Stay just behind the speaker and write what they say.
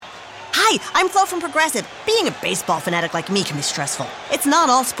Hi, I'm Flo from Progressive. Being a baseball fanatic like me can be stressful. It's not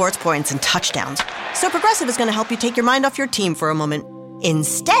all sports points and touchdowns. So Progressive is going to help you take your mind off your team for a moment.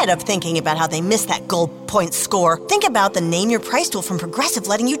 Instead of thinking about how they missed that goal point score, think about the Name Your Price tool from Progressive,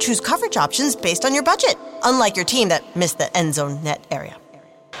 letting you choose coverage options based on your budget, unlike your team that missed the end zone net area.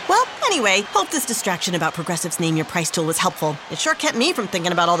 Well, anyway, hope this distraction about Progressive's Name Your Price tool was helpful. It sure kept me from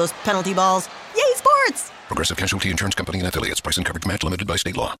thinking about all those penalty balls. Yay, sports! Progressive Casualty Insurance Company and Affiliates. Price and coverage match limited by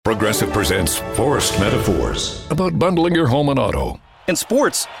state law. Progressive presents Forced Metaphors. About bundling your home and auto. In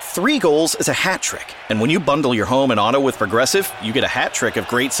sports, 3 goals is a hat trick. And when you bundle your home and auto with Progressive, you get a hat trick of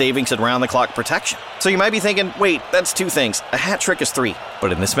great savings and round-the-clock protection. So you might be thinking, wait, that's 2 things. A hat trick is 3.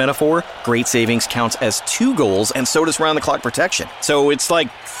 But in this metaphor, great savings counts as 2 goals, and so does round-the-clock protection. So it's like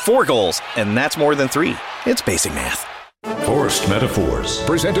 4 goals, and that's more than 3. It's basic math. Forced Metaphors.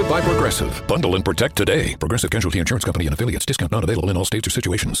 Presented by Progressive. Bundle and protect today. Progressive Casualty Insurance Company and Affiliates. Discount not available in all states or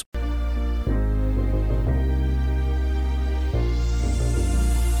situations.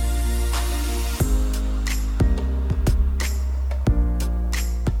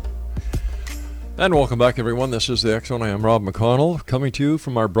 And welcome back, everyone. This is the X Zone. I am Rob McConnell, coming to you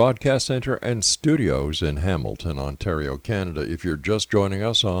from our broadcast center and studios in Hamilton, Ontario, Canada. If you're just joining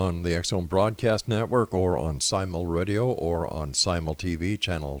us on the X Zone Broadcast Network or on Simul Radio or on Simul TV,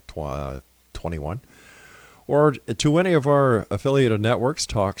 channel 21, or to any of our affiliated networks,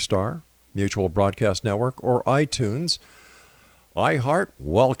 Talkstar, Mutual Broadcast Network, or iTunes, iHeart,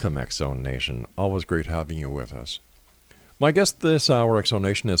 welcome, X Zone Nation. Always great having you with us. My guest this hour, X Zone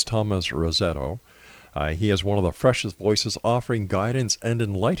Nation, is Thomas RAZZETO. He is one of the freshest voices offering guidance and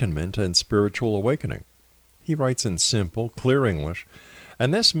enlightenment and spiritual awakening. He writes in simple, clear English,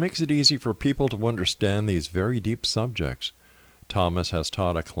 and this makes it easy for people to understand these very deep subjects. Thomas has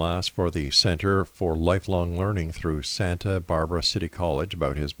taught a class for the Center for Lifelong Learning through Santa Barbara City College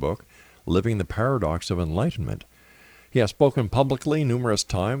about his book, Living the Paradox of Enlightenment. He has spoken publicly numerous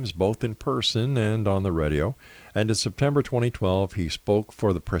times, both in person and on the radio, and in September 2012, he spoke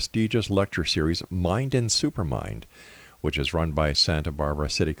for the prestigious lecture series Mind and Supermind, which is run by Santa Barbara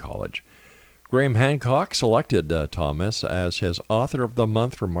City College. Graham Hancock selected Thomas as his Author of the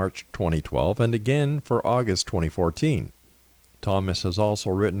Month for March 2012 and again for August 2014. Thomas has also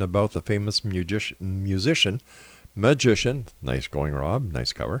written about the famous magician, nice going, Rob,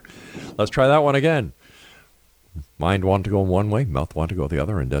 nice cover. Let's try that one again. Mind wanted to go one way, mouth wanted to go the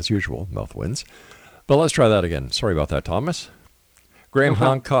other, and as usual, mouth wins. But let's try that again. Sorry about that, Thomas. Graham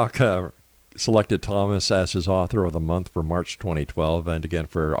Hancock selected Thomas as his Author of the Month for March 2012 and again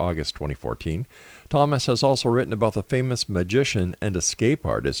for August 2014. Thomas has also written about the famous magician and escape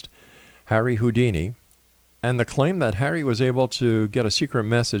artist, Harry Houdini, and the claim that Harry was able to get a secret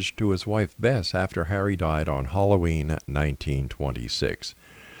message to his wife Bess after Harry died on Halloween 1926.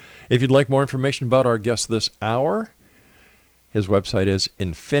 If you'd like more information about our guest this hour, his website is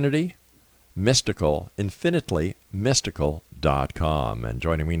infinitely mystical.com. And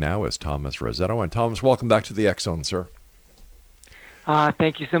joining me now is Thomas RAZZETO. And Thomas, welcome back to the X Zone, sir.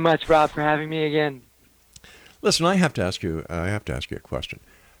 Thank you so much, Rob, for having me again. Listen, I have to ask you a question.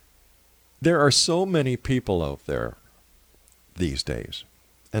 There are so many people out there these days,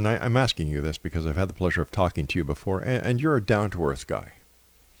 and I'm asking you this because I've had the pleasure of talking to you before, and you're a down-to-earth guy.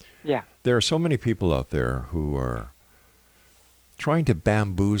 Yeah. There are so many people out there who are trying to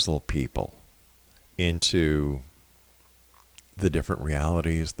bamboozle people into the different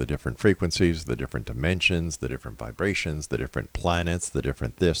realities, the different frequencies, the different dimensions, the different vibrations, the different planets, the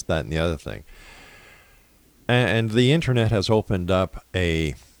different this, that, and the other thing. And the internet has opened up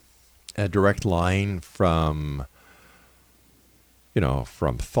a direct line from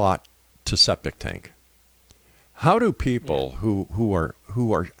thought to septic tank. How do people who are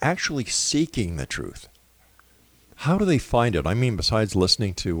actually seeking the truth, how do they find it? I mean, besides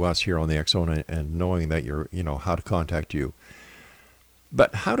listening to us here on the X Zone and knowing that how to contact you,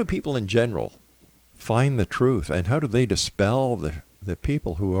 but how do people in general find the truth, and how do they dispel the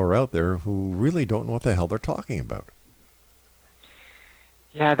people who are out there who really don't know what the hell they're talking about?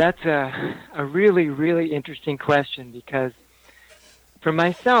 Yeah, that's a really, really interesting question, because for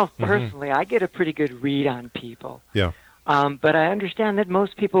myself, personally, I get a pretty good read on people. Yeah. But I understand that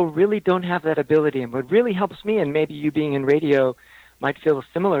most people really don't have that ability. And what really helps me, and maybe you being in radio might feel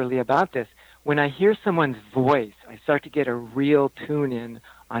similarly about this, when I hear someone's voice, I start to get a real tune-in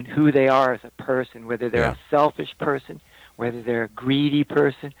on who they are as a person, whether they're a selfish person, whether they're a greedy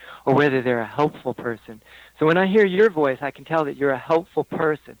person, or whether they're a helpful person. So when I hear your voice, I can tell that you're a helpful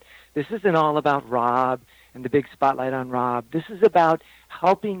person. This isn't all about Rob and the big spotlight on Rob. This is about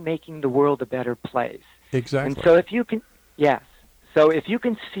helping making the world a better place. Exactly. And so if you can, yes. So if you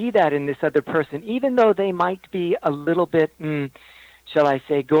can see that in this other person, even though they might be a little bit, shall I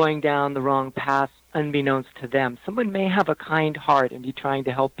say, going down the wrong path unbeknownst to them, someone may have a kind heart and be trying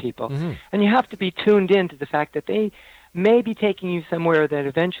to help people. Mm-hmm. And you have to be tuned in to the fact that they may be taking you somewhere that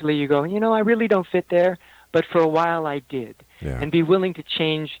eventually you go, I really don't fit there, but for a while I did. Yeah. And be willing to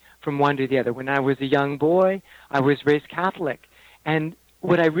change from one to the other. When I was a young boy, I was raised Catholic. And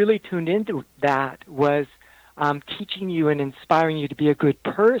what I really tuned into that was teaching you and inspiring you to be a good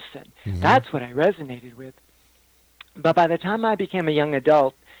person. Mm-hmm. That's what I resonated with. But by the time I became a young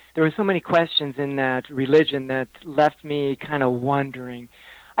adult, there were so many questions in that religion that left me kind of wondering.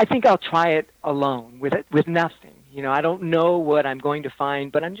 I think I'll try it alone with nothing. I don't know what I'm going to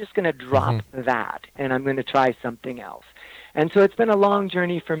find, but I'm just going to drop that, and I'm going to try something else. And so it's been a long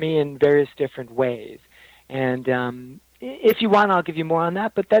journey for me in various different ways. And if you want, I'll give you more on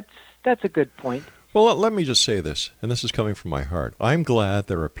that, but that's a good point. Well, let me just say this, and this is coming from my heart. I'm glad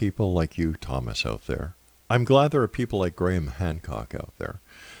there are people like you, Thomas, out there. I'm glad there are people like Graham Hancock out there.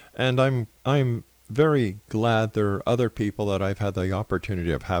 And I'm very glad there are other people that I've had the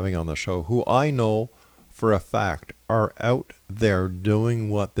opportunity of having on the show who I know for a fact are out there doing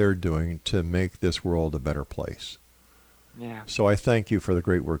what they're doing to make this world a better place. Yeah. So I thank you for the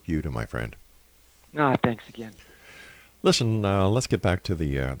great work you do, my friend. No, thanks again. Listen, let's get back to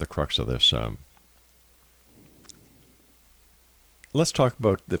the crux of this. Let's talk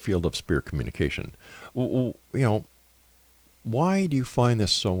about the field of spirit communication. Why do you find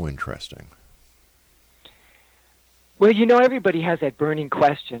this so interesting? Well, everybody has that burning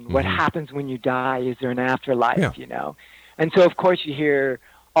question. What happens when you die? Is there an afterlife, And so, of course, you hear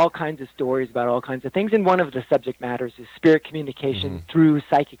all kinds of stories about all kinds of things. And one of the subject matters is spirit communication through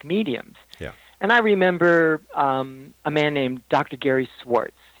psychic mediums. Yeah. And I remember a man named Dr. Gary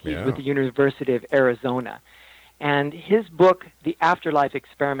Swartz. He's with the University of Arizona. And his book, The Afterlife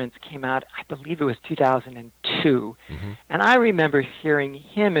Experiments, came out, I believe it was 2002. And I remember hearing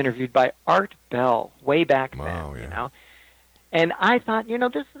him interviewed by Art Bell way back then, And I thought,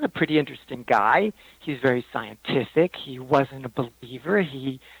 this is a pretty interesting guy. He's very scientific. He wasn't a believer.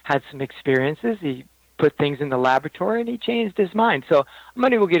 He had some experiences. He put things in the laboratory, and he changed his mind. So I'm going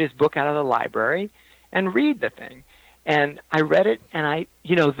to go get his book out of the library and read the thing. And I read it, and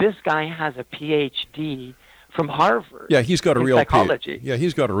this guy has a Ph.D. from Harvard. Yeah, he's got a real psychology. Yeah,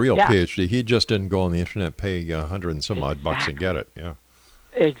 he's got a real PhD. He just didn't go on the internet, pay $100 and some odd bucks and get it. Yeah.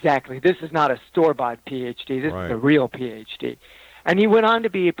 Exactly. This is not a store-bought PhD. This is a real PhD. And he went on to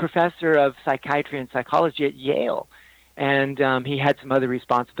be a professor of psychiatry and psychology at Yale. And he had some other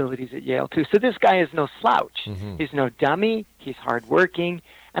responsibilities at Yale, too. So this guy is no slouch. He's no dummy. He's hardworking.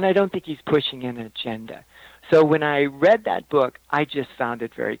 And I don't think he's pushing an agenda. So when I read that book, I just found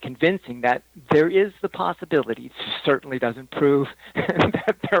it very convincing that there is the possibility, it certainly doesn't prove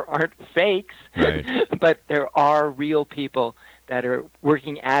that there aren't fakes, but there are real people that are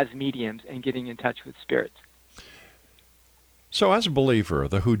working as mediums and getting in touch with spirits. So as a believer,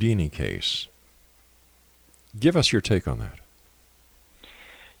 the Houdini case, give us your take on that.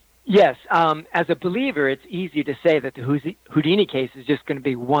 Yes, as a believer, it's easy to say that the Houdini case is just going to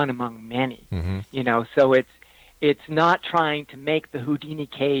be one among many. So it's not trying to make the Houdini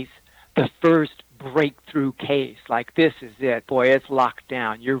case the first breakthrough case. Like, this is it, boy, it's locked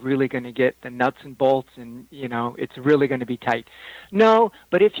down. You're really going to get the nuts and bolts, and it's really going to be tight. No,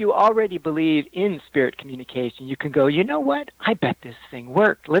 but if you already believe in spirit communication, you can go, you know what? I bet this thing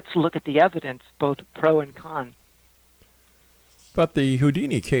worked. Let's look at the evidence, both pro and con. But the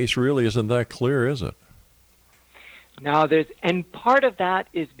Houdini case really isn't that clear, is it? No, and part of that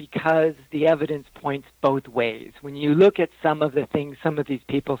is because the evidence points both ways. When you look at some of the things some of these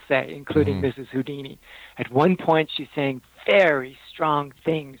people say, including Mrs. Houdini, at one point she's saying very strong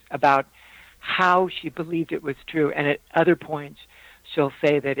things about how she believed it was true, and at other points she'll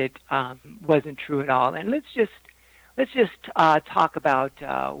say that it wasn't true at all. And let's just talk about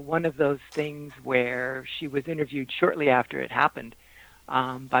one of those things where she was interviewed shortly after it happened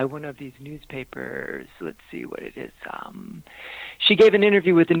by one of these newspapers. Let's see what it is. She gave an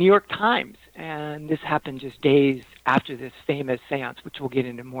interview with the New York Times, and this happened just days after this famous seance, which we'll get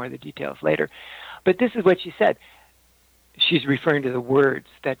into more of the details later. But this is what she said. She's referring to the words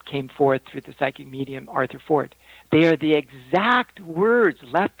that came forth through the psychic medium Arthur Ford. They are the exact words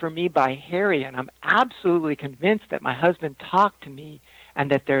left for me by Harry, and I'm absolutely convinced that my husband talked to me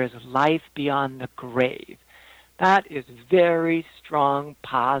and that there is life beyond the grave. That is very strong,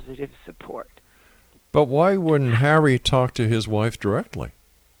 positive support. But why wouldn't Harry talk to his wife directly?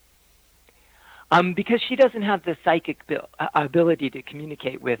 Because she doesn't have the psychic ability to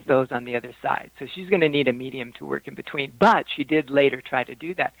communicate with those on the other side. So she's going to need a medium to work in between. But she did later try to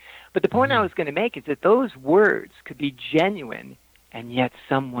do that. But the point I was going to make is that those words could be genuine, and yet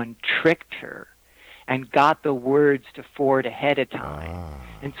someone tricked her and got the words to Ford ahead of time.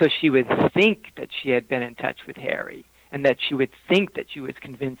 And so she would think that she had been in touch with Harry, and that she would think that she was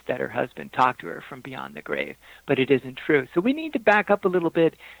convinced that her husband talked to her from beyond the grave, but it isn't true. So we need to back up a little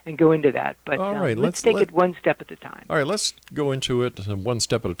bit and go into that. But all right, let's take it one step at a time. All right, let's go into it one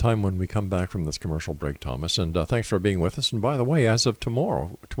step at a time when we come back from this commercial break, Thomas. And thanks for being with us. And by the way, as of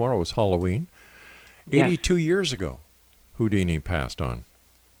tomorrow is Halloween. 82 years ago, Houdini passed on.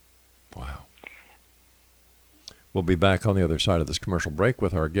 Wow. We'll be back on the other side of this commercial break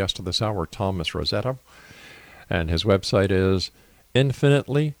with our guest of this hour, Thomas RAZZETO. And his website is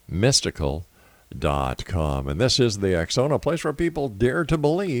infinitelymystical.com. And this is the X Zone, a place where people dare to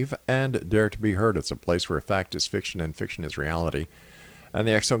believe and dare to be heard. It's a place where fact is fiction and fiction is reality. And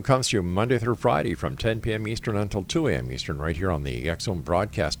the X Zone comes to you Monday through Friday from 10 p.m. Eastern until 2 a.m. Eastern, right here on the X Zone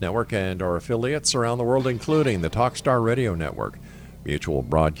Broadcast Network and our affiliates around the world, including the Talkstar Radio Network, Mutual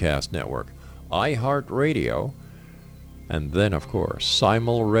Broadcast Network, iHeartRadio, and then, of course,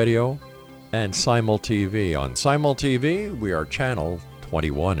 Simul Radio and Simul TV. On Simul TV, we are channel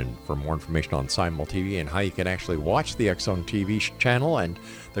 21. And for more information on Simul TV and how you can actually watch the X Zone TV channel and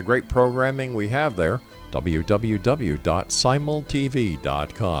the great programming we have there,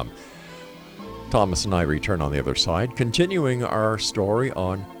 www.simultv.com. Thomas and I return on the other side, continuing our story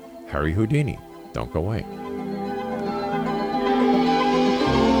on Harry Houdini. Don't go away.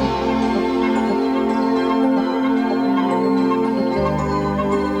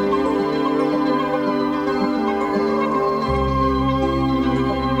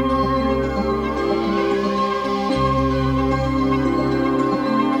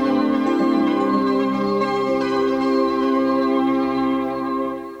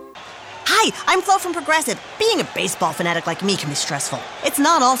 I'm Flo from Progressive. Being a baseball fanatic like me can be stressful. It's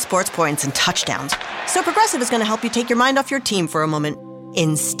not all sports points and touchdowns. So Progressive is going to help you take your mind off your team for a moment.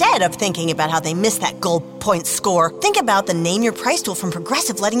 Instead of thinking about how they missed that goal point score, think about the Name Your Price tool from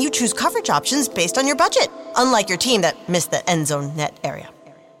Progressive, letting you choose coverage options based on your budget, unlike your team that missed the end zone net area.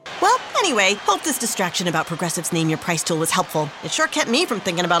 Well, anyway, hope this distraction about Progressive's Name Your Price tool was helpful. It sure kept me from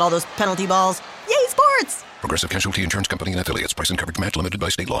thinking about all those penalty balls. Yay, sports! Progressive Casualty Insurance Company and affiliates. Price and coverage match limited by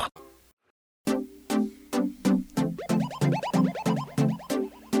state law.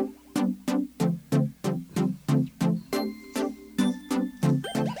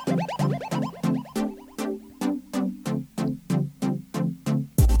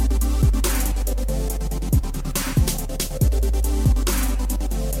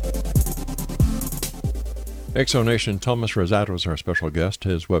 Exonation, Thomas RAZZETO is our special guest.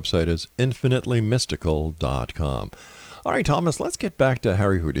 His website is infinitelymystical.com. All right, Thomas, let's get back to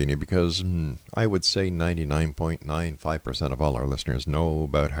Harry Houdini because I would say 99.95% of all our listeners know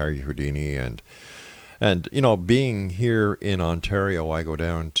about Harry Houdini. And you know, being here in Ontario, I go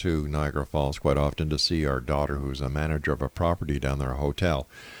down to Niagara Falls quite often to see our daughter who's a manager of a property down there, a hotel.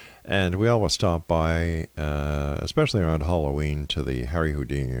 And we always stop by, especially around Halloween, to the Harry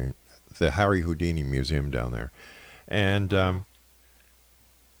Houdini Museum down there. And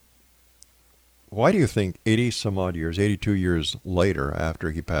why do you think 82 years later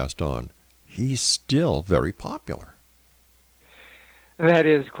after he passed on, he's still very popular? That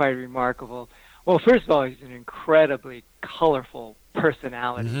is quite remarkable. Well, first of all, he's an incredibly colorful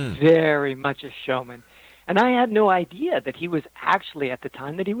personality, very much a showman. And I had no idea that he was actually, at the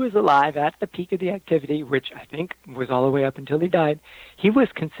time that he was alive, at the peak of the activity, which I think was all the way up until he died, he was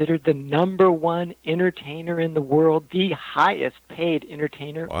considered the #1 entertainer in the world, the highest paid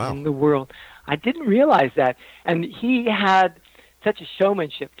entertainer in the world. I didn't realize that. And he had such a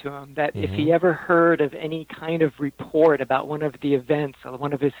showmanship to him that if he ever heard of any kind of report about one of the events or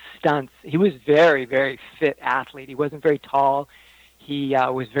one of his stunts, he was very, very fit athlete. He wasn't very tall. He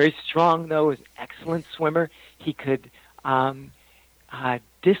was very strong, though, was an excellent swimmer. He could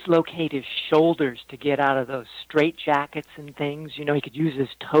dislocate his shoulders to get out of those straitjackets and things. You know, he could use his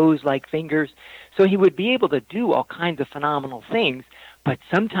toes like fingers. So he would be able to do all kinds of phenomenal things, but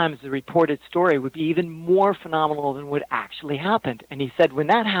sometimes the reported story would be even more phenomenal than what actually happened. And he said, when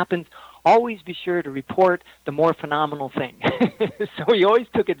that happens, always be sure to report the more phenomenal thing. So he always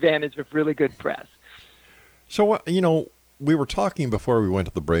took advantage of really good press. So, you know, we were talking before we went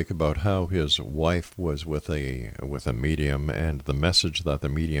to the break about how his wife was with a medium, and the message that the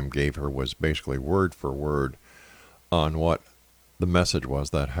medium gave her was basically word for word on what the message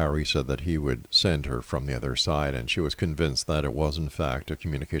was that Harry said that he would send her from the other side, and she was convinced that it was in fact a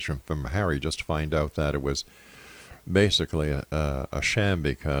communication from Harry, just to find out that it was basically a sham,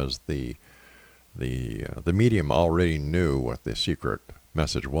 because the medium already knew what the secret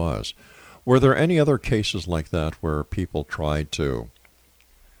message was. Were there any other cases like that where people tried to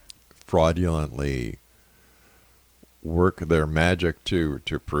fraudulently work their magic to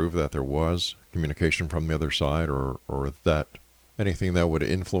prove that there was communication from the other side, or that anything that would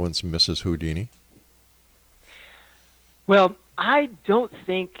influence Mrs. Houdini? Well, I don't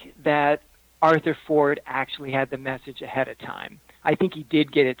think that Arthur Ford actually had the message ahead of time. I think he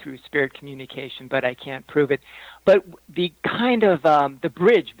did get it through spirit communication, but I can't prove it. But the kind of the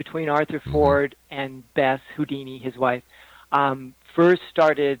bridge between Arthur Ford and Bess Houdini, his wife, first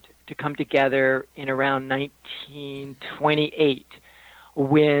started to come together in around 1928,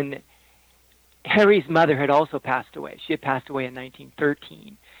 when Harry's mother had also passed away. She had passed away in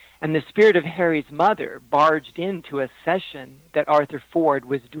 1913. And the spirit of Harry's mother barged into a session that Arthur Ford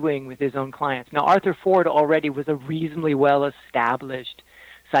was doing with his own clients. Now, Arthur Ford already was a reasonably well-established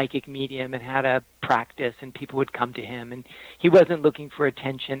psychic medium and had a practice, and people would come to him, and he wasn't looking for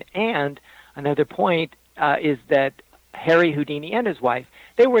attention. And another point is that Harry Houdini and his wife,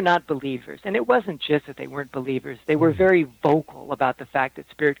 they were not believers. And it wasn't just that they weren't believers. They were very vocal about the fact that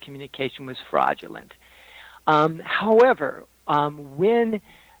spirit communication was fraudulent. However, when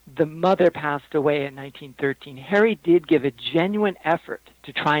the mother passed away in 1913, Harry did give a genuine effort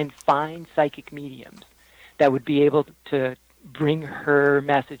to try and find psychic mediums that would be able to bring her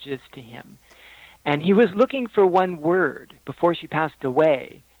messages to him. And he was looking for one word. Before she passed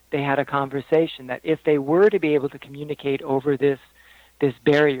away, they had a conversation that if they were to be able to communicate over this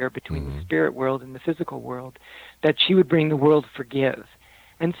barrier between the spirit world and the physical world, that she would bring the world forgive.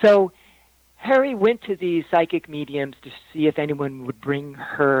 And so Harry went to these psychic mediums to see if anyone would bring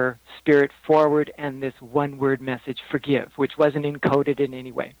her spirit forward and this one-word message, forgive, which wasn't encoded in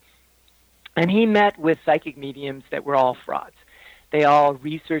any way. And he met with psychic mediums that were all frauds. They all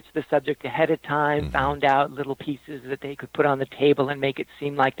researched the subject ahead of time, found out little pieces that they could put on the table and make it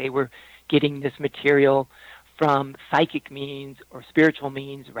seem like they were getting this material from psychic means or spiritual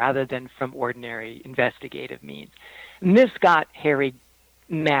means rather than from ordinary investigative means. And this got Harry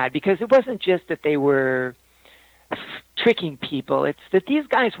mad, because it wasn't just that they were tricking people, it's that these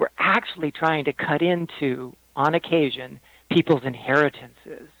guys were actually trying to cut into, on occasion, people's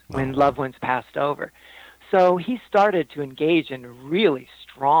inheritances when loved ones passed over. So he started to engage in a really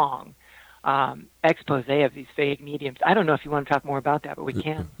strong expose of these fake mediums. I don't know if you want to talk more about that, but we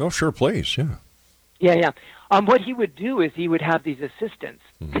can. Oh, sure, please, yeah. Yeah. What he would do is he would have these assistants,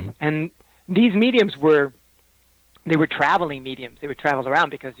 and these mediums were traveling mediums. They would travel around,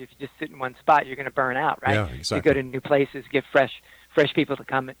 because if you just sit in one spot, you're going to burn out, right? Yeah, exactly. You go to new places, get fresh people to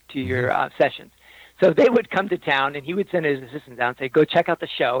come to your sessions. So they would come to town, and he would send his assistants out and say, go check out the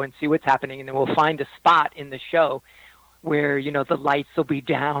show and see what's happening, and then we'll find a spot in the show where, the lights will be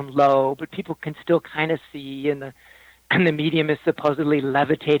down low, but people can still kind of see, and the medium is supposedly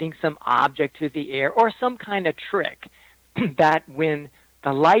levitating some object through the air, or some kind of trick that when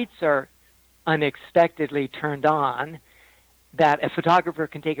the lights are unexpectedly turned on, that a photographer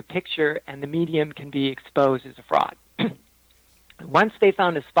can take a picture and the medium can be exposed as a fraud. Once they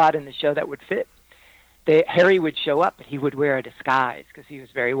found a spot in the show that would fit, Harry would show up, but he would wear a disguise because he was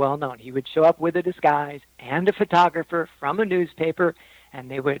very well known. He would show up with a disguise and a photographer from a newspaper, and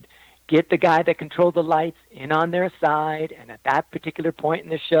they would get the guy that controlled the lights in on their side, and at that particular point in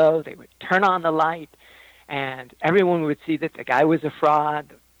the show, they would turn on the light, and everyone would see that the guy was a fraud.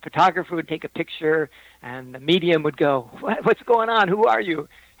 The photographer would take a picture, and the medium would go, what's going on? Who are you?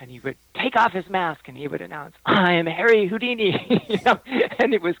 And he would take off his mask, and he would announce, I am Harry Houdini,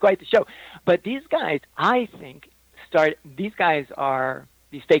 and it was quite the show. But these guys, I think, these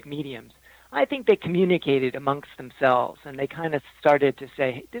fake mediums, I think they communicated amongst themselves, and they kind of started to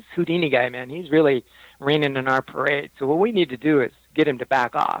say, hey, this Houdini guy, man, he's really raining in our parade, so what we need to do is get him to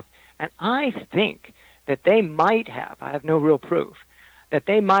back off. And I think that they might have, I have no real proof, that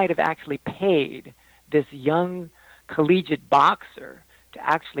they might have actually paid this young collegiate boxer to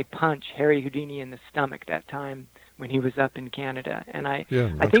actually punch Harry Houdini in the stomach that time when he was up in Canada. And I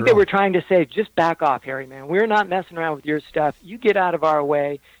think they were trying to say, just back off, Harry, man. We're not messing around with your stuff. You get out of our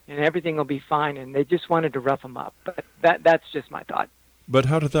way, and everything will be fine. And they just wanted to rough him up. But that's just my thought. But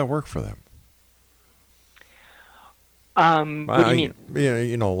how did that work for them? What do you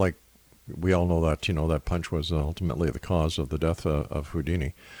mean? Like we all know that, that punch was ultimately the cause of the death of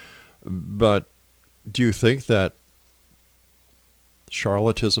Houdini. But do you think that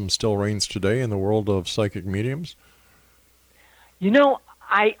charlatanism still reigns today in the world of psychic mediums?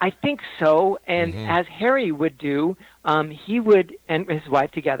 I think so. And as Harry would do, he would, and his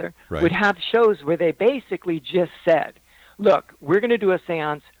wife together, would have shows where they basically just said, look, we're going to do a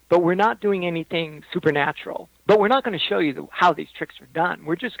seance, but we're not doing anything supernatural. But we're not going to show you how these tricks are done.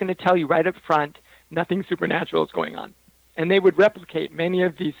 We're just going to tell you right up front, nothing supernatural is going on. And they would replicate many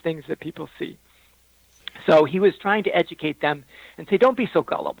of these things that people see. So he was trying to educate them and say, don't be so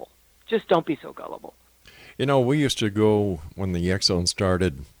gullible. Just don't be so gullible. We used to go, when the X Zone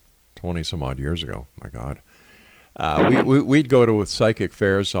started 20-some-odd years ago, my God, we'd go to psychic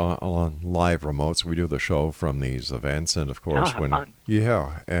fairs on live remotes. We do the show from these events, and of course, fun.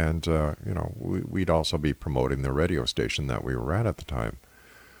 we'd also be promoting the radio station that we were at the time.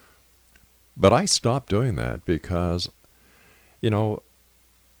 But I stopped doing that because,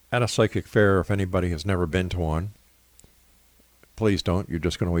 at a psychic fair, if anybody has never been to one, please don't. You're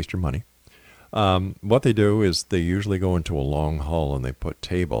just going to waste your money. What they do is they usually go into a long hall and they put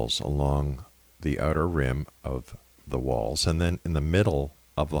tables along the outer rim of the walls. And then in the middle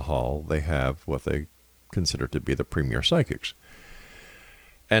of the hall, they have what they consider to be the premier psychics.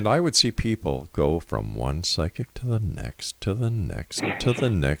 And I would see people go from one psychic to the next, to the next, to the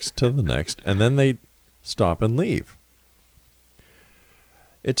next, to the next, and then they'd stop and leave.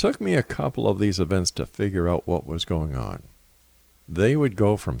 It took me a couple of these events to figure out what was going on. They would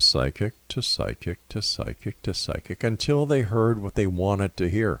go from psychic to psychic to psychic to psychic until they heard what they wanted to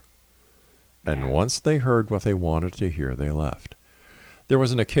hear. And once they heard what they wanted to hear, they left. There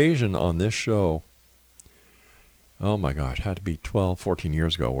was an occasion on this show, oh my God, it had to be 12, 14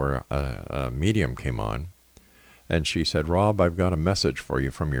 years ago, where a medium came on, and she said, Rob, I've got a message for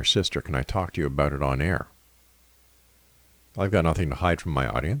you from your sister. Can I talk to you about it on air? I've got nothing to hide from my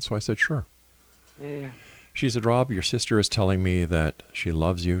audience, so I said, sure. Yeah. She said, Rob, your sister is telling me that she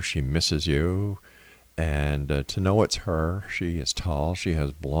loves you, she misses you, and to know it's her. She is tall, she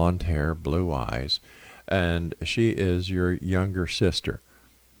has blonde hair, blue eyes, and she is your younger sister.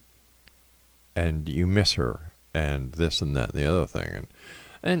 And you miss her, and this and that and the other thing.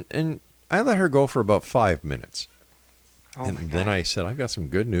 And I let her go for about 5 minutes. And then I said, I've got some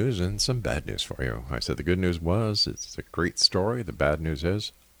good news and some bad news for you. I said, the good news was, it's a great story. The bad news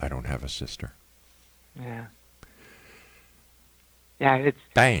is, I don't have a sister. Yeah. Yeah, it's...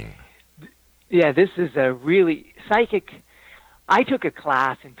 Bang. Yeah, this is a really psychic... I took a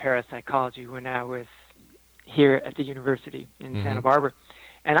class in parapsychology when I was here at the university in Santa Barbara,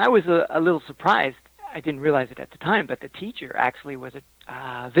 and I was a little surprised. I didn't realize it at the time, but the teacher actually was a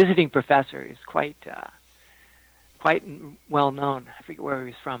visiting professor. He's quite well known. I forget where he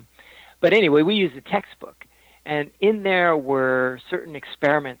was from. But anyway, we used a textbook. And in there were certain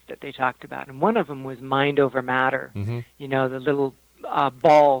experiments that they talked about. And one of them was mind over matter. The little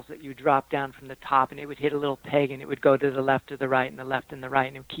balls that you drop down from the top, and it would hit a little peg, and it would go to the left or the right, and the left and the right,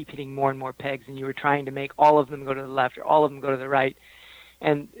 and it would keep hitting more and more pegs. And you were trying to make all of them go to the left or all of them go to the right.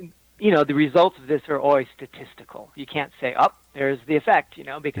 And, the results of this are always statistical. You can't say, there's the effect,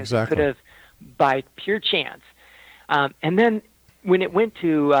 because it could have, by pure chance. And then when it went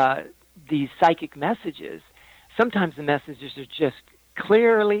to these psychic messages, sometimes the messages are just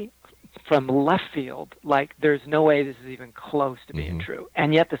clearly from left field, like there's no way this is even close to being true.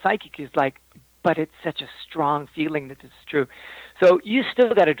 And yet the psychic is like, but it's such a strong feeling that this is true. So you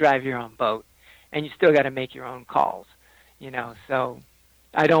still got to drive your own boat, and you still got to make your own calls, So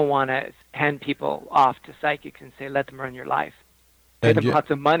I don't want to hand people off to psychics and say, let them run your life. Pay them lots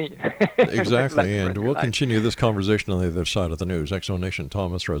of money. Exactly, and we'll continue this conversation on the other side of the news. X Zone Nation,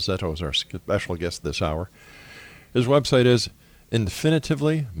 Thomas RAZZETO is our special guest this hour. His website is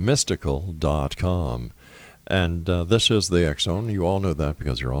infinitively.mystical.com. And this is the X Zone. You all know that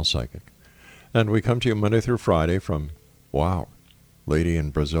because you're all psychic. And we come to you Monday through Friday from, lady in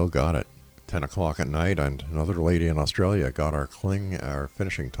Brazil got it, 10 o'clock at night, and another lady in Australia got our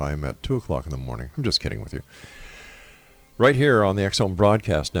finishing time at 2 o'clock in the morning. I'm just kidding with you. Right here on the X Zone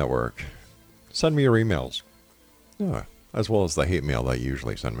Broadcast Network. Send me your emails, as well as the hate mail that you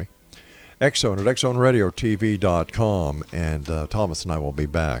usually send me. X-Zone at XZoneRadioTV.com, and Thomas and I will be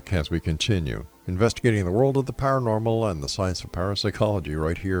back as we continue investigating the world of the paranormal and the science of parapsychology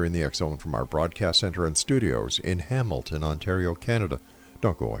right here in the X-Zone from our broadcast center and studios in Hamilton, Ontario, Canada.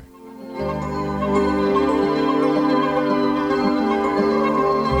 Don't go away.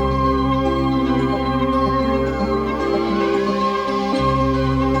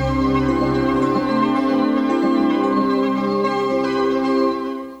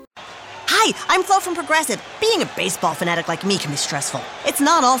 I'm Flo from Progressive. Being a baseball fanatic like me can be stressful. It's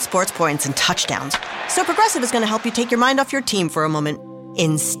not all sports points and touchdowns. So Progressive is going to help you take your mind off your team for a moment.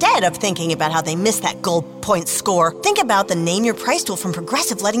 Instead of thinking about how they missed that goal point score, think about the Name Your Price tool from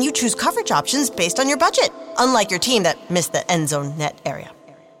Progressive, letting you choose coverage options based on your budget, unlike your team that missed the end zone net area.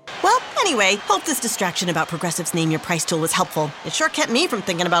 Well, anyway, hope this distraction about Progressive's Name Your Price tool was helpful. It sure kept me from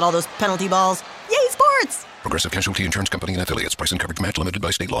thinking about all those penalty balls. Yay, sports! Progressive Casualty Insurance Company and affiliates. Price and coverage match limited by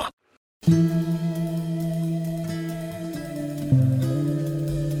state law.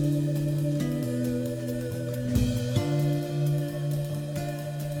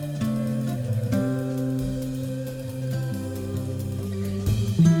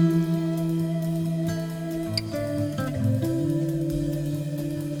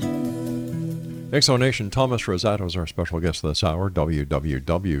 Exonation, Thomas RAZZETO is our special guest this hour,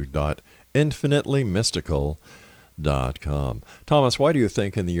 www.infinitelymystical.com. Thomas, why do you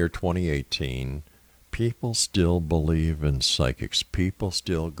think in the year 2018 people still believe in psychics? People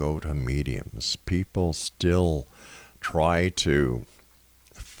still go to mediums. People still try to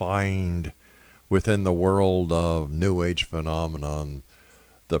find within the world of New Age phenomenon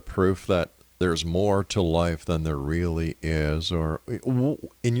the proof that there's more to life than there really is? Or,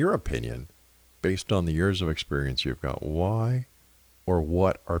 in your opinion, based on the years of experience you've got, why or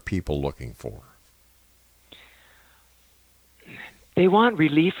what are people looking for? They want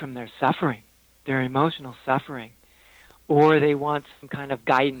relief from their suffering, their emotional suffering, or they want some kind of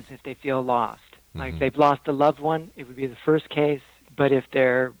guidance if they feel lost. Like they've lost a loved one, it would be the first case, but if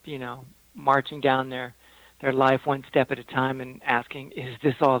they're, marching down their life one step at a time and asking, is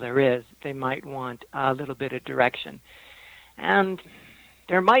this all there is? They might want a little bit of direction. And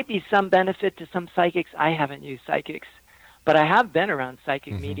there might be some benefit to some psychics. I haven't used psychics, but I have been around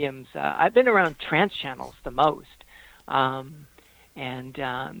psychic mediums. I've been around trance channels the most. And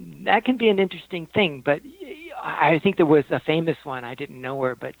that can be an interesting thing. But I think there was a famous one. I didn't know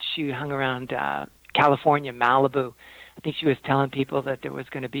her, but she hung around California, Malibu. I think she was telling people that there was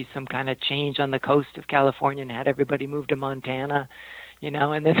going to be some kind of change on the coast of California and had everybody move to Montana.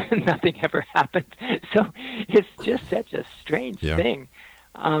 And then nothing ever happened. So it's just such a strange thing.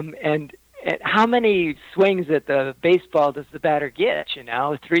 And how many swings at the baseball does the batter get?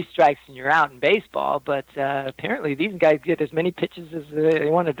 3 strikes and you're out in baseball. But apparently these guys get as many pitches as they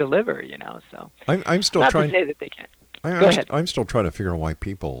want to deliver. So I'm still not trying to say that they can't. Go ahead. I'm still trying to figure out why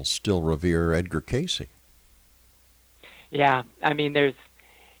people still revere Edgar Cayce. Yeah, I mean,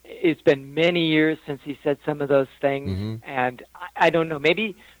 it's been many years since he said some of those things, and I don't know,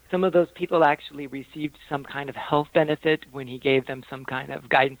 maybe some of those people actually received some kind of health benefit when he gave them some kind of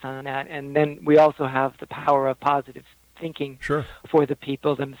guidance on that. And then we also have the power of positive thinking for the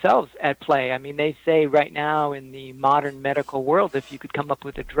people themselves at play. I mean, they say right now in the modern medical world, if you could come up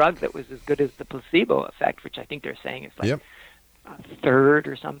with a drug that was as good as the placebo effect, which I think they're saying is like a third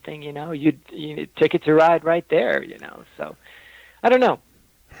or something, you'd ticket to ride right there, So I don't know.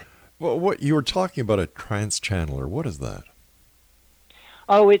 Well, what you were talking about, a trance channeler, what is that?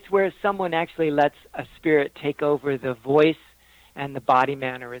 Oh, it's where someone actually lets a spirit take over the voice and the body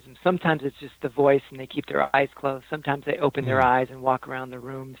mannerism. Sometimes it's just the voice and they keep their eyes closed. Sometimes they open their eyes and walk around the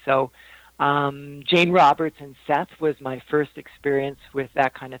room. So Jane Roberts and Seth was my first experience with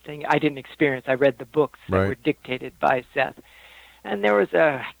that kind of thing. I didn't experience. I read the books that were dictated by Seth. And there was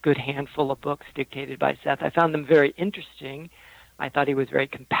a good handful of books dictated by Seth. I found them very interesting. I thought he was very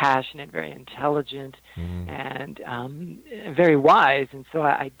compassionate, very intelligent, and very wise. And so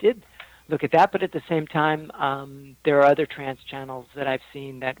I did look at that. But at the same time, there are other trance channels that I've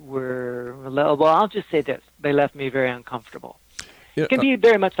seen that were, well, I'll just say this. They left me very uncomfortable. It can be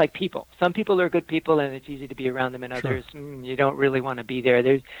very much like people. Some people are good people, and it's easy to be around them, and others, you don't really want to be there.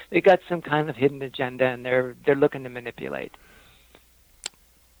 They've got some kind of hidden agenda, and they're looking to manipulate.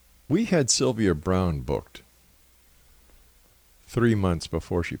 We had Sylvia Brown booked 3 months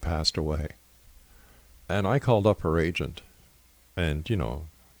before she passed away. And I called up her agent and,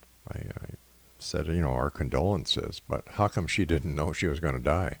 I said, our condolences, but how come she didn't know she was going to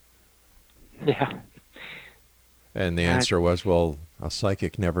die? Yeah. And the answer was, well, a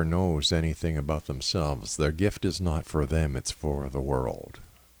psychic never knows anything about themselves. Their gift is not for them, it's for the world.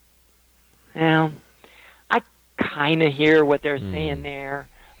 Well, I kind of hear what they're saying there,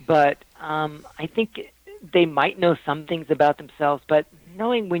 but I think they might know some things about themselves, but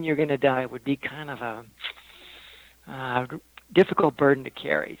knowing when you're going to die would be kind of a difficult burden to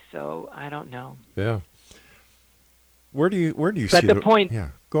carry. So I don't know. Yeah. Where do you but see the point? Yeah.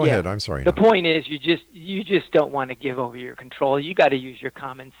 Go ahead. I'm sorry. The point is, you just don't want to give over your control. You got to use your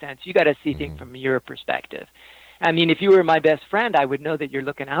common sense. You got to see things from your perspective. I mean, if you were my best friend, I would know that you're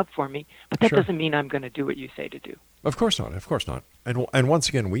looking out for me, but that doesn't mean I'm going to do what you say to do. Of course not. Of course not. And once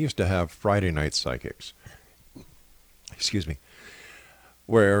again, we used to have Friday night psychics. Excuse me.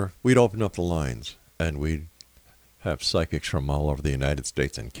 where we'd open up the lines and we'd have psychics from all over the United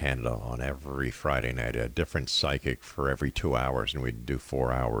States and Canada on every Friday night, a different psychic for every 2 hours, and we'd do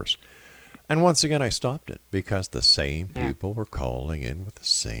 4 hours. And once again, I stopped it because the same people were calling in with the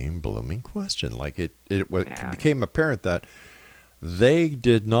same blooming question. Like it became apparent that they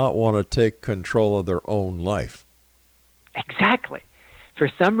did not want to take control of their own life. Exactly. For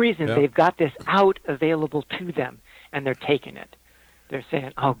some reason, they've got this out available to them, and they're taking it. They're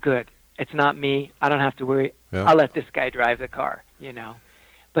saying, oh, good. It's not me. I don't have to worry. Yeah. I'll let this guy drive the car,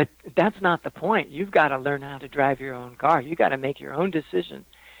 But that's not the point. You've got to learn how to drive your own car. You've got to make your own decisions.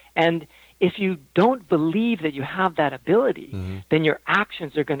 And if you don't believe that you have that ability, then your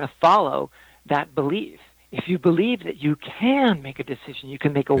actions are going to follow that belief. If you believe that you can make a decision, you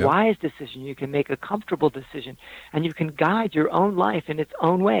can make a wise decision, you can make a comfortable decision, and you can guide your own life in its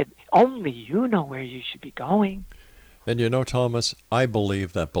own way, only you know where you should be going. And Thomas, I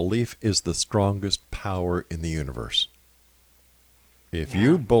believe that belief is the strongest power in the universe. If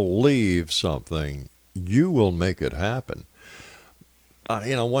you believe something, you will make it happen.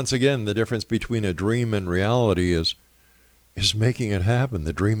 Once again, the difference between a dream and reality is making it happen.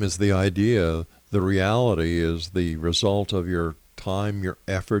 The dream is the idea. The reality is the result of your time, your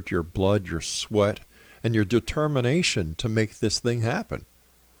effort, your blood, your sweat, and your determination to make this thing happen.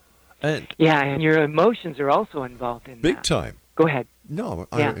 And your emotions are also involved in big that. time. Go ahead. No,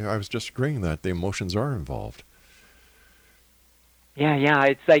 I was just agreeing that the emotions are involved. Yeah.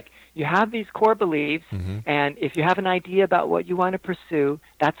 It's like you have these core beliefs, and if you have an idea about what you want to pursue,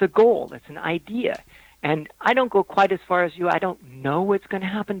 that's a goal. It's an idea. And I don't go quite as far as you. I don't know what's going to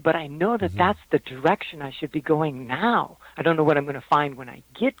happen, but I know that that's the direction I should be going now. I don't know what I'm going to find when I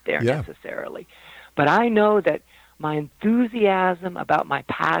get there necessarily. But I know that my enthusiasm about my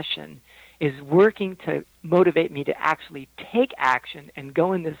passion is working to motivate me to actually take action and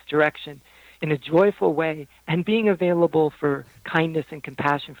go in this direction in a joyful way and being available for kindness and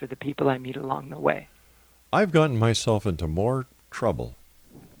compassion for the people I meet along the way. I've gotten myself into more trouble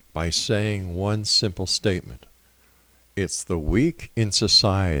by saying one simple statement. It's the weak in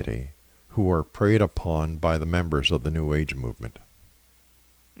society who are preyed upon by the members of the New Age movement.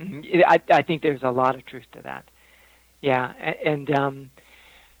 I think there's a lot of truth to that. Yeah, and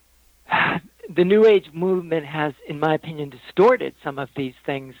the New Age movement has, in my opinion, distorted some of these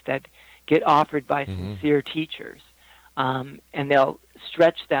things that get offered by sincere teachers, and they'll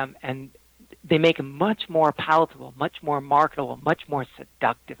stretch them, and they make them much more palatable, much more marketable, much more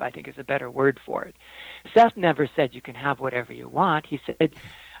seductive, I think is a better word for it. Seth never said you can have whatever you want. He said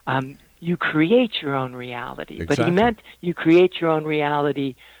you create your own reality. Exactly. But he meant you create your own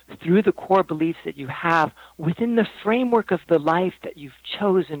reality through the core beliefs that you have within the framework of the life that you've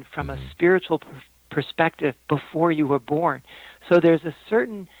chosen from a spiritual perspective before you were born. So there's a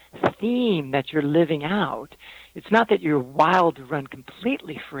certain theme that you're living out. It's not that you're wild to run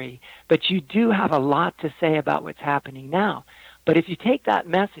completely free, but you do have a lot to say about what's happening now. But if you take that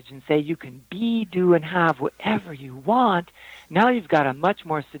message and say you can be, do, and have whatever you want, now you've got a much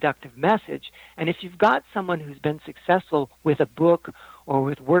more seductive message. And if you've got someone who's been successful with a book or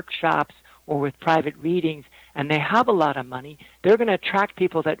with workshops or with private readings, and they have a lot of money, they're going to attract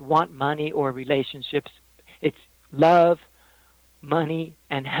people that want money or relationships. It's love, money,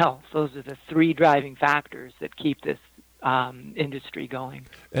 and health. Those are the three driving factors that keep this industry going.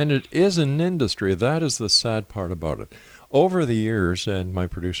 And it is an industry. That is the sad part about it. Over the years, and my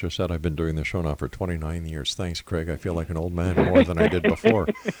producer said I've been doing the show now for 29 years. Thanks, Craig. I feel like an old man more than I did before.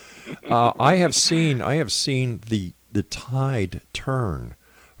 I have seen the tide turn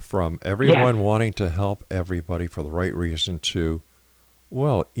from everyone wanting to help everybody for the right reason to,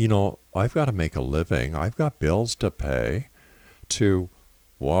 well, I've got to make a living. I've got bills to pay, to,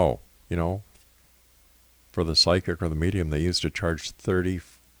 whoa, for the psychic or the medium, they used to charge $30,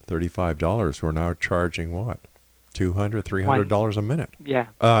 $35. We're now charging what? $200, $300 a minute. Yeah.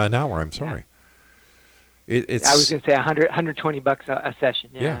 An hour, I'm sorry. Yeah. I was going to say $120 a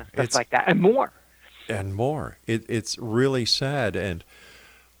session. Yeah, stuff like that. And more. And more. It's really sad. And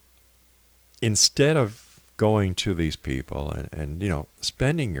instead of going to these people and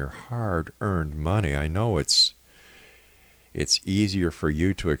spending your hard-earned money, I know it's easier for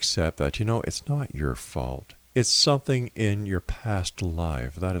you to accept that, it's not your fault. It's something in your past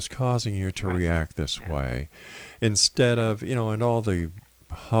life that is causing you to react this way. Instead of, and all the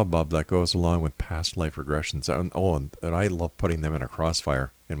hubbub that goes along with past life regressions. And I love putting them in a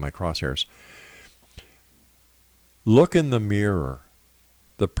crossfire, in my crosshairs. Look in the mirror.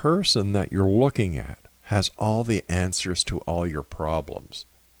 The person that you're looking at has all the answers to all your problems.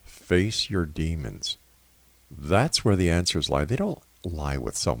 Face your demons. That's where the answers lie. They don't lie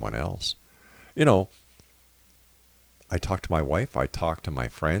with someone else. You know, I talk to my wife, I talk to my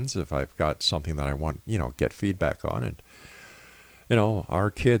friends if I've got something that I want, get feedback on. And, our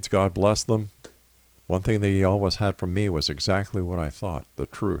kids, God bless them, one thing they always had from me was exactly what I thought, the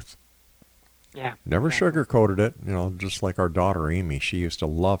truth. Yeah. Never exactly. sugarcoated it, just like our daughter Amy. She used to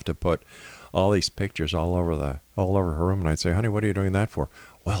love to put all these pictures all over her room, and I'd say, honey, what are you doing that for?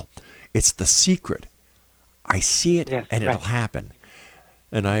 Well, it's the secret. I see it, Yes, and right. it'll happen.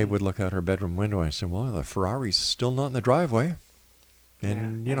 And I would look out her bedroom window, and I said, well, the Ferrari's still not in the driveway.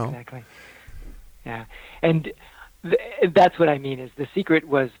 And, Exactly. Yeah. And that's what I mean is the secret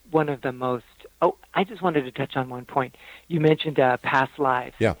was one of the most... Oh, I just wanted to touch on one point. You mentioned past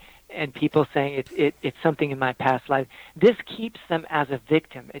lives. Yeah. And people saying it's something in my past life. This keeps them as a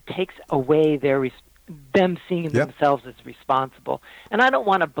victim. It takes away them seeing themselves as responsible. And I don't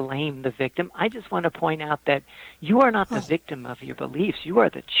want to blame the victim. I just want to point out that you are not the victim of your beliefs. You are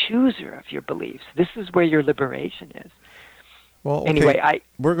the chooser of your beliefs. This is where your liberation is. Well, okay. Anyway,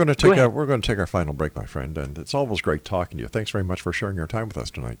 we're going to take our final break, my friend, and it's always great talking to you. Thanks very much for sharing your time with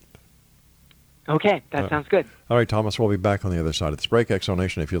us tonight. Okay, that sounds good. All right, Thomas, we'll be back on the other side of this break.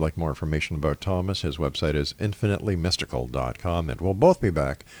 Exonation, if you'd like more information about Thomas, his website is infinitelymystical.com, and we'll both be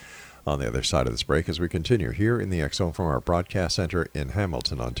back on the other side of this break as we continue here in the X Zone from our broadcast center in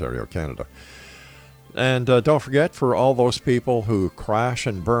Hamilton, Ontario, Canada. And don't forget, for all those people who crash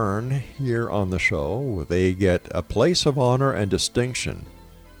and burn here on the show, they get a place of honor and distinction.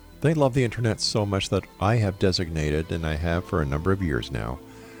 They love the internet so much that I have designated, and I have for a number of years now,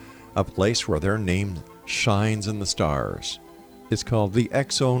 a place where their name shines in the stars. It's called the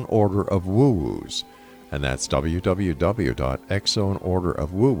X Zone Order of Woo-Woos, and that's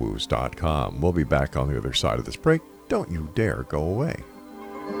www.xzoneorderofwoowoos.com. We'll be back on the other side of this break. Don't you dare go away.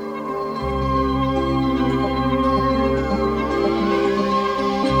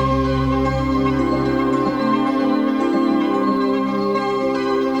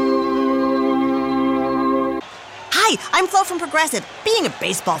 Hi, I'm Flo from Progressive. Being a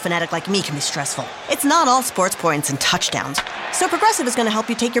baseball fanatic like me can be stressful. It's not all sports points and touchdowns. So Progressive is going to help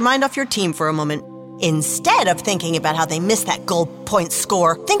you take your mind off your team for a moment. Instead of thinking about how they missed that goal point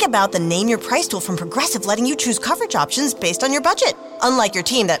score, think about the Name Your Price tool from Progressive, letting you choose coverage options based on your budget, unlike your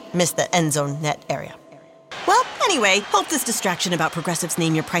team that missed the end zone net area. Well, anyway, hope this distraction about Progressive's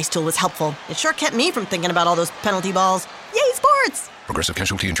Name Your Price tool was helpful. It sure kept me from thinking about all those penalty balls. Yay, sports! Progressive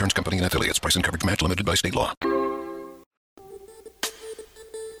Casualty Insurance Company and affiliates. Price and coverage match limited by state law.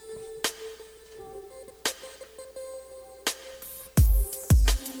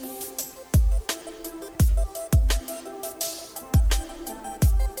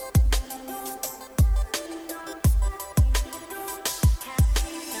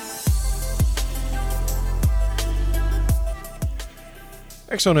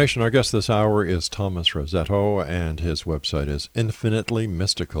 Exonation, our guest this hour is Thomas RAZZETO, and his website is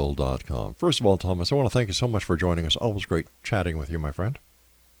infinitelymystical.com. First of all, Thomas, I want to thank you so much for joining us. Always great chatting with you, my friend.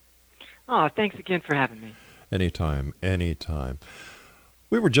 Oh, thanks again for having me. Anytime.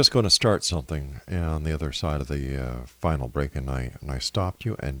 We were just going to start something on the other side of the final break, and I stopped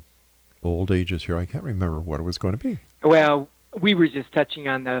you, and old age is here. I can't remember what it was going to be. Well, we were just touching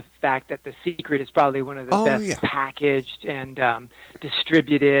on the fact that The Secret is probably one of the best packaged and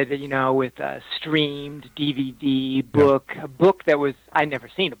distributed, with a streamed DVD book, a book that was, I'd never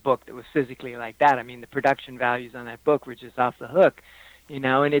seen a book that was physically like that. I mean, the production values on that book were just off the hook,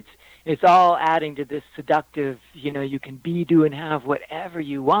 and it's all adding to this seductive, you can be, do, and have whatever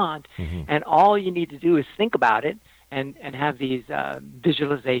you want, and all you need to do is think about it. And have these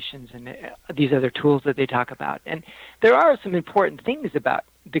visualizations and these other tools that they talk about. And there are some important things about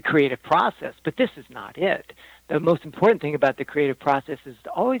the creative process, but this is not it. The most important thing about the creative process is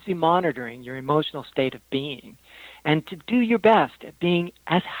to always be monitoring your emotional state of being and to do your best at being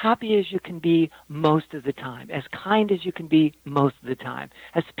as happy as you can be most of the time, as kind as you can be most of the time,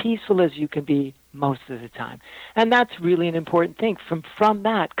 as peaceful as you can be most of the time. And that's really an important thing. From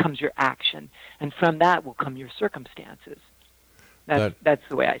that comes your action, and from that will come your circumstances. That's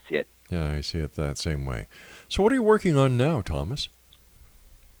the way I see it. Yeah, I see it that same way. So what are you working on now, Thomas?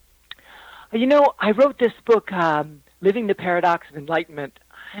 I wrote this book, Living the Paradox of Enlightenment.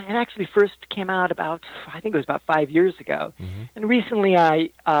 It actually first came out about 5 years ago. And recently I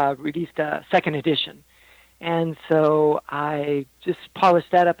released a second edition. And so I just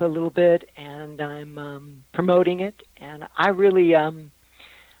polished that up a little bit, and I'm promoting it. And I really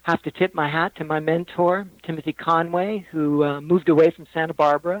have to tip my hat to my mentor, Timothy Conway, who moved away from Santa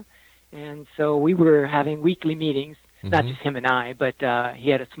Barbara. And so we were having weekly meetings, not just him and I, but he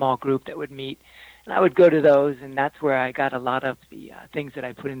had a small group that would meet. And I would go to those, and that's where I got a lot of the things that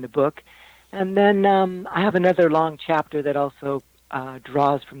I put in the book. And then I have another long chapter that also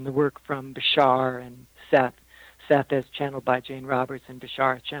draws from the work from Bashar and Seth. Seth is channeled by Jane Roberts, and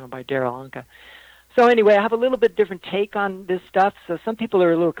Bashar is channeled by Daryl Anka. So anyway, I have a little bit different take on this stuff. So some people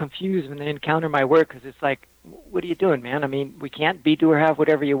are a little confused when they encounter my work because it's like, what are you doing, man? I mean, we can't be, do, or have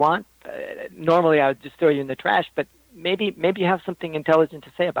whatever you want. Normally, I would just throw you in the trash, but maybe you have something intelligent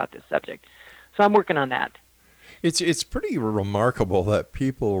to say about this subject. So I'm working on that. It's pretty remarkable that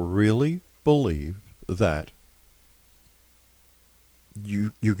people really believe that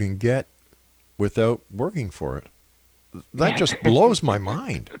you can get without working for it. That just blows my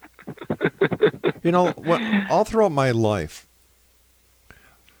mind. You know, all throughout my life,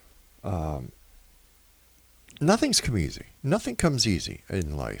 nothing's come easy. Nothing comes easy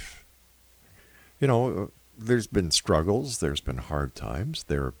in life. You know, there's been struggles, there's been hard times,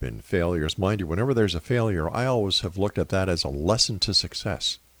 there have been failures. Mind you, whenever there's a failure, I always have looked at that as a lesson to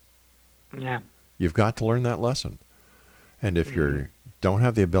success. Yeah. You've got to learn that lesson. And if you don't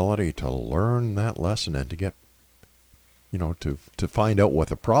have the ability to learn that lesson and to get, you know, to find out what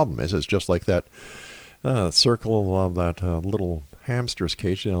the problem is, it's just like that circle of that little hamster's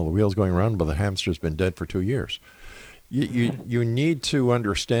cage, you know, the wheel's going around, but the hamster's been dead for 2 years. You need to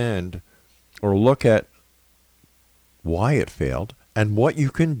understand or look at why it failed and what you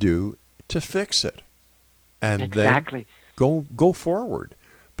can do to fix it. And then go forward.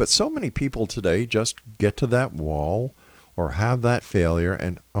 But so many people today just get to that wall or have that failure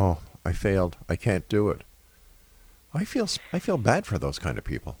and, oh, I failed. I can't do it. I feel bad for those kind of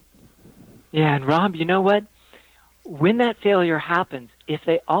people. Yeah, and Rob, you know what? When that failure happens, if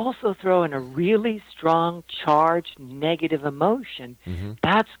they also throw in a really strong, charged, negative emotion,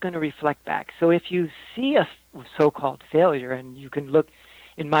 that's going to reflect back. So if you see a so-called failure, and you can look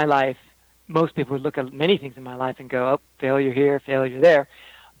in my life, most people would look at many things in my life and go, oh, failure here, failure there.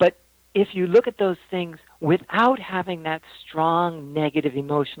 But if you look at those things without having that strong, negative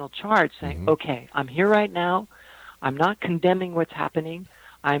emotional charge, saying, okay, I'm here right now, I'm not condemning what's happening.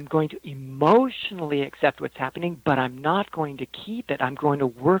 I'm going to emotionally accept what's happening, but I'm not going to keep it. I'm going to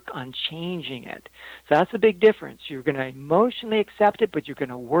work on changing it. So that's a big difference. You're going to emotionally accept it, but you're going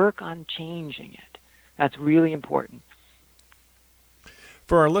to work on changing it. That's really important.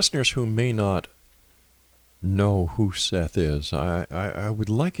 For our listeners who may not know who Seth is, I would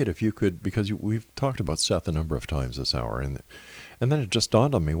like it if you could, because we've talked about Seth a number of times this hour, and then it just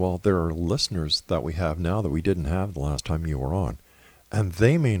dawned on me, well, there are listeners that we have now that we didn't have the last time you were on, and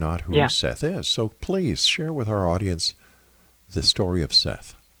they may not who Seth is. So please share with our audience the story of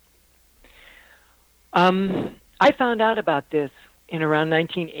Seth. I found out about this in around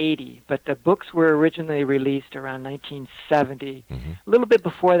 1980, but the books were originally released around 1970. A little bit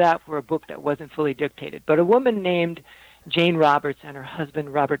before that for a book that wasn't fully dictated. But a woman named Jane Roberts and her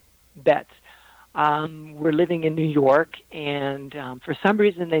husband, Robert Betts, were living in New York, and for some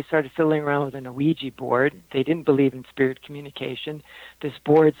reason they started fiddling around with an Ouija board. They didn't believe in spirit communication. This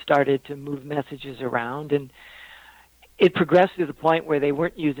board started to move messages around, and it progressed to the point where they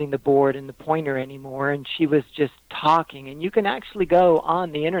weren't using the board and the pointer anymore, and she was just talking. And you can actually go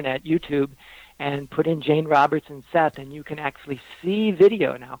on the internet, YouTube, and put in Jane Roberts and Seth, and you can actually see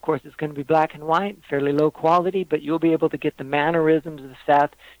video. Now, of course, it's going to be black and white, fairly low quality, but you'll be able to get the mannerisms of Seth.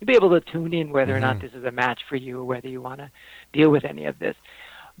 You'll be able to tune in whether or not this is a match for you or whether you want to deal with any of this.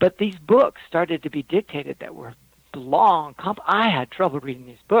 But these books started to be dictated that were long. I had trouble reading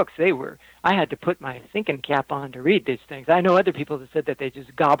these books. I had to put my thinking cap on to read these things. I know other people that said that they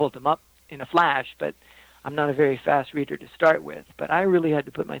just gobbled them up in a flash, but I'm not a very fast reader to start with. But I really had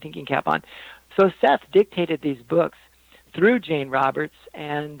to put my thinking cap on. So Seth dictated these books through Jane Roberts,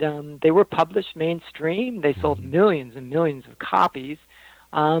 and they were published mainstream. They sold millions and millions of copies.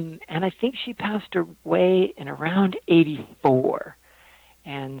 And I think she passed away in around 84.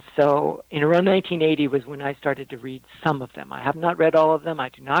 And so in around 1980 was when I started to read some of them. I have not read all of them. I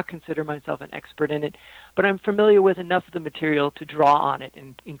do not consider myself an expert in it, but I'm familiar with enough of the material to draw on it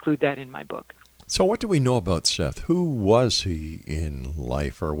and include that in my book. So what do we know about Seth? Who was he in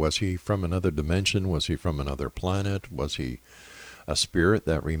life? Or was he from another dimension? Was he from another planet? Was he a spirit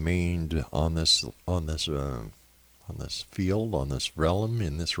that remained on this field, on this realm,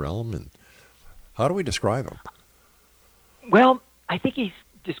 in this realm? And how do we describe him? Well, I think he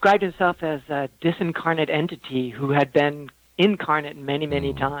described himself as a disincarnate entity who had been incarnate many,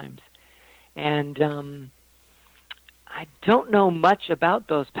 many times. And I don't know much about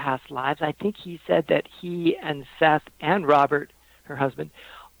those past lives. I think he said that he and Seth and Robert, her husband,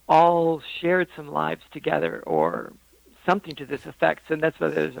 all shared some lives together or something to this effect. And that's why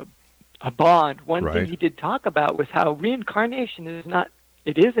there's a a bond. One Right. thing he did talk about was how reincarnation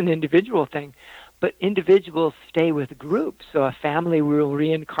it is an individual thing, but individuals stay with groups. So a family will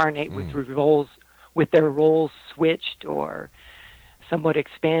reincarnate with their roles switched or somewhat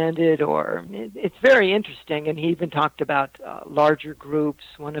expanded, or it's very interesting. And he even talked about larger groups.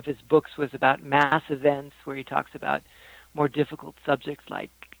 One of his books was about mass events, where he talks about more difficult subjects like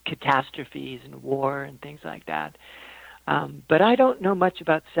catastrophes and war and things like that. But I don't know much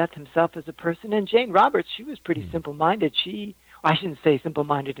about Seth himself as a person. And Jane Roberts, she was pretty simple-minded. I shouldn't say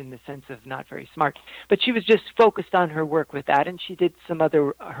simple-minded in the sense of not very smart, but she was just focused on her work with that, and she did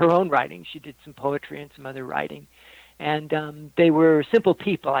her own writing. She did some poetry and some other writing. And they were simple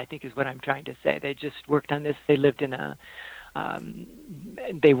people, I think is what I'm trying to say. They just worked on this. They lived in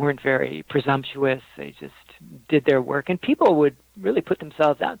they weren't very presumptuous. They just did their work. And people would really put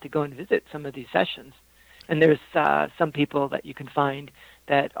themselves out to go and visit some of these sessions. And there's some people that you can find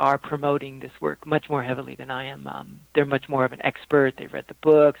that are promoting this work much more heavily than I am. They're much more of an expert. They've read the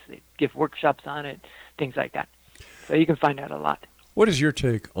books. They give workshops on it, things like that. So you can find out a lot. What is your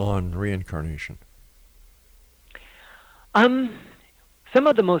take on reincarnation? Some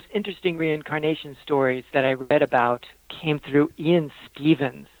of the most interesting reincarnation stories that I read about came through Ian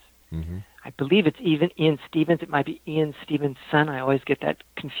Stevens. Mm-hmm. I believe it's even Ian Stevens. It might be Ian Stevens' son. I always get that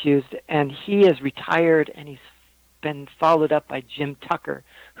confused. And he is retired, and he's been followed up by Jim Tucker,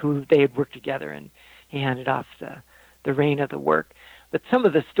 who they had worked together, and he handed off the reign of the work. But some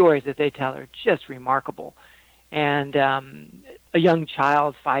of the stories that they tell are just remarkable. And a young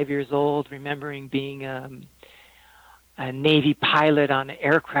child, 5 years old, remembering being a Navy pilot on an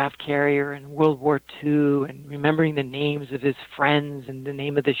aircraft carrier in World War II, and remembering the names of his friends and the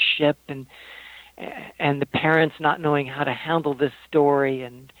name of the ship, and the parents not knowing how to handle this story,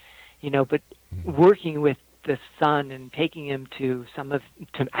 and but working with the son and taking him to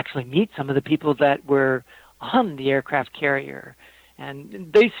actually meet some of the people that were on the aircraft carrier.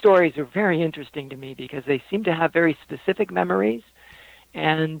 And these stories are very interesting to me because they seem to have very specific memories.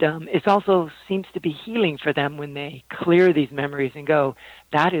 And it also seems to be healing for them when they clear these memories and go,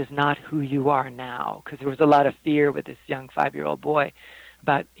 that is not who you are now. Because there was a lot of fear with this young 5-year-old boy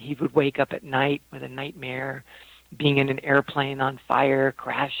about he would wake up at night with a nightmare, being in an airplane on fire,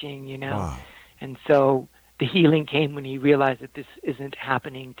 crashing, Wow. And so the healing came when he realized that this isn't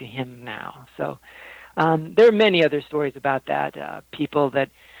happening to him now. So there are many other stories about that.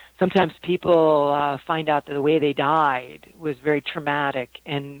 Sometimes people find out that the way they died was very traumatic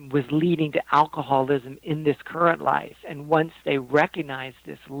and was leading to alcoholism in this current life. And once they recognized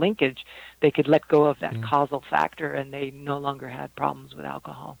this linkage, they could let go of that causal factor, and they no longer had problems with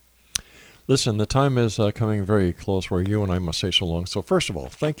alcohol. Listen, the time is coming very close where you and I must say so long. So first of all,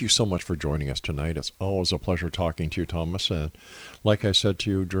 thank you so much for joining us tonight. It's always a pleasure talking to you, Thomas. And like I said to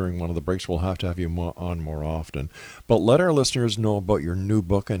you during one of the breaks, we'll have to have you on more often. But let our listeners know about your new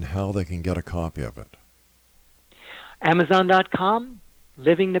book and how they can get a copy of it. Amazon.com,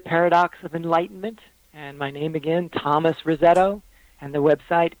 Living the Paradox of Enlightenment. And my name again, Thomas RAZZETO. And the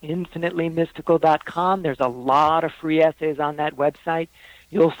website, infinitelymystical.com. There's a lot of free essays on that website.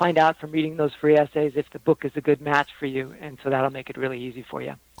 You'll find out from reading those free essays if the book is a good match for you, and so that'll make it really easy for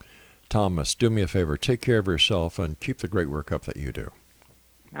you. Thomas, do me a favor. Take care of yourself and keep the great work up that you do.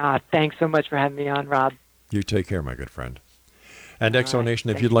 Thanks so much for having me on, Rob. You take care, my good friend. And Exo Nation,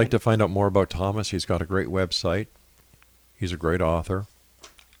 if you'd like to find out more about Thomas, he's got a great website. He's a great author.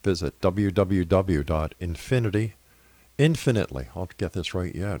 Visit www.infinitely, I'll get this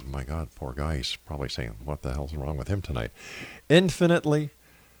right yet. My God, poor guy. He's probably saying, what the hell's wrong with him tonight?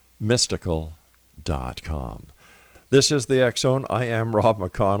 infinitelymystical.com. This is the X Zone. I am Rob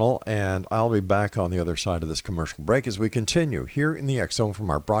McConnell, and I'll be back on the other side of this commercial break as we continue here in the X Zone from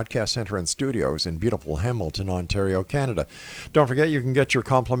our broadcast center and studios in beautiful Hamilton, Ontario, Canada. Don't forget, you can get your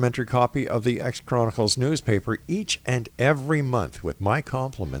complimentary copy of the X Chronicles newspaper each and every month with my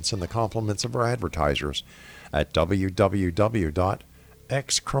compliments and the compliments of our advertisers at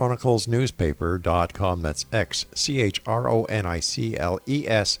www.xchroniclesnewspaper.com. That's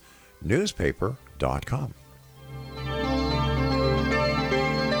XCHRONICLES newspaper.com.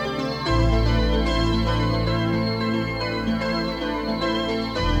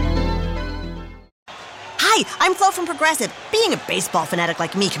 Hi, I'm Flo from Progressive. Being a baseball fanatic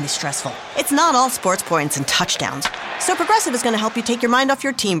like me can be stressful. It's not all sports points and touchdowns. So Progressive is going to help you take your mind off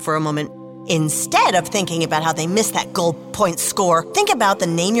your team for a moment. Instead of thinking about how they missed that goal point score, think about the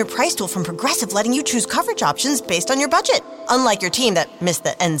Name Your Price tool from Progressive, letting you choose coverage options based on your budget, unlike your team that missed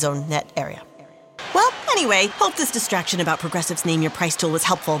the end zone net area. Well, anyway, hope this distraction about Progressive's Name Your Price tool was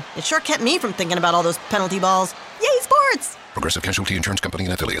helpful. It sure kept me from thinking about all those penalty balls. Yay, sports! Progressive Casualty Insurance Company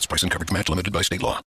and affiliates. Price and coverage match limited by state law.